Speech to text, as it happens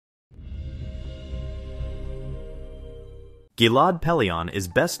Gilad Pellaeon is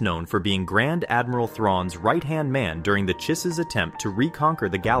best known for being Grand Admiral Thrawn's right-hand man during the Chiss's attempt to reconquer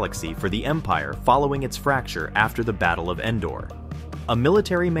the galaxy for the Empire following its fracture after the Battle of Endor. A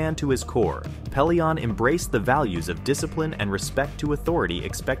military man to his core, Pellaeon embraced the values of discipline and respect to authority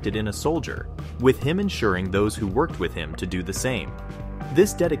expected in a soldier, with him ensuring those who worked with him to do the same.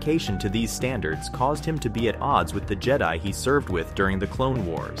 This dedication to these standards caused him to be at odds with the Jedi he served with during the Clone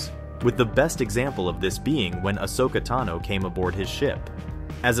Wars, with the best example of this being when Ahsoka Tano came aboard his ship.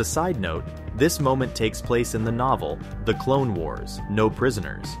 As a side note, this moment takes place in the novel The Clone Wars: No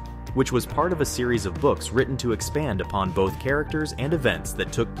Prisoners, which was part of a series of books written to expand upon both characters and events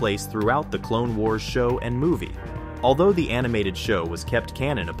that took place throughout the Clone Wars show and movie. Although the animated show was kept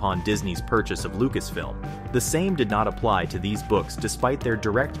canon upon Disney's purchase of Lucasfilm, the same did not apply to these books despite their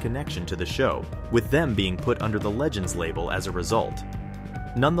direct connection to the show, with them being put under the Legends label as a result.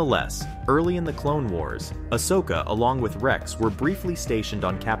 Nonetheless, early in the Clone Wars, Ahsoka along with Rex were briefly stationed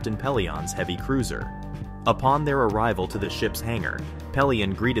on Captain Pellaeon's heavy cruiser. Upon their arrival to the ship's hangar,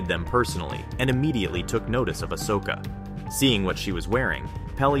 Pellaeon greeted them personally and immediately took notice of Ahsoka. Seeing what she was wearing,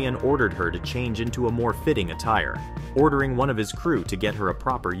 Pellaeon ordered her to change into a more fitting attire, ordering one of his crew to get her a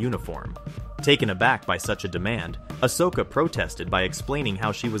proper uniform. Taken aback by such a demand, Ahsoka protested by explaining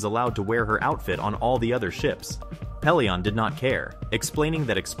how she was allowed to wear her outfit on all the other ships. Pellaeon did not care, explaining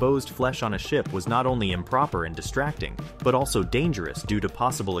that exposed flesh on a ship was not only improper and distracting, but also dangerous due to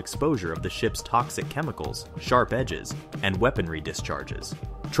possible exposure of the ship's toxic chemicals, sharp edges, and weaponry discharges.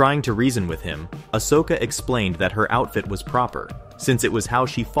 Trying to reason with him, Ahsoka explained that her outfit was proper, since it was how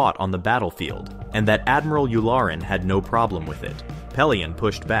she fought on the battlefield, and that Admiral Yularen had no problem with it. Pellaeon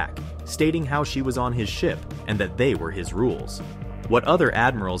pushed back, stating how she was on his ship and that they were his rules. What other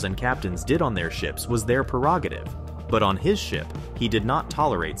admirals and captains did on their ships was their prerogative, but on his ship, he did not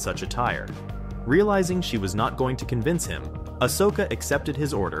tolerate such attire. Realizing she was not going to convince him, Ahsoka accepted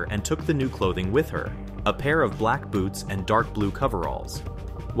his order and took the new clothing with her, a pair of black boots and dark blue coveralls.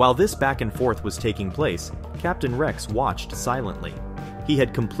 While this back and forth was taking place, Captain Rex watched silently. He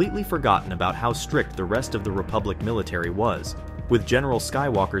had completely forgotten about how strict the rest of the Republic military was, with General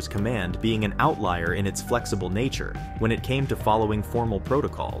Skywalker's command being an outlier in its flexible nature when it came to following formal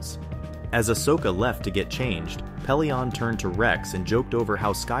protocols. As Ahsoka left to get changed, Pellaeon turned to Rex and joked over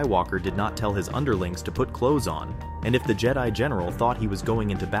how Skywalker did not tell his underlings to put clothes on, and if the Jedi General thought he was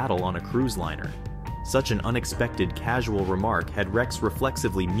going into battle on a cruise liner. Such an unexpected casual remark had Rex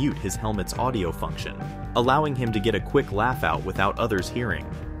reflexively mute his helmet's audio function, allowing him to get a quick laugh out without others hearing.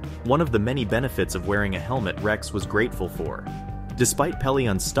 One of the many benefits of wearing a helmet Rex was grateful for. Despite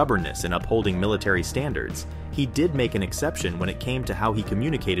Pellaeon's stubbornness in upholding military standards, he did make an exception when it came to how he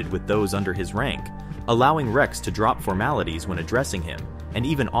communicated with those under his rank, allowing Rex to drop formalities when addressing him, and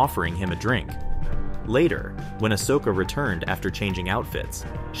even offering him a drink. Later, when Ahsoka returned after changing outfits,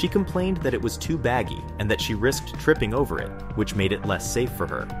 she complained that it was too baggy and that she risked tripping over it, which made it less safe for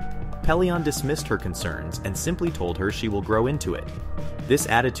her. Pellaeon dismissed her concerns and simply told her she will grow into it. This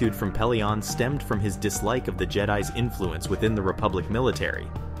attitude from Pellaeon stemmed from his dislike of the Jedi's influence within the Republic military,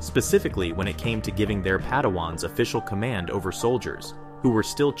 specifically when it came to giving their Padawans official command over soldiers, who were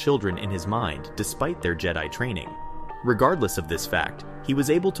still children in his mind despite their Jedi training. Regardless of this fact, he was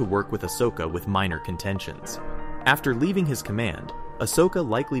able to work with Ahsoka with minor contentions. After leaving his command, Ahsoka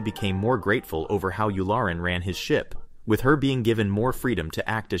likely became more grateful over how Yularen ran his ship, with her being given more freedom to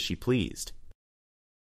act as she pleased.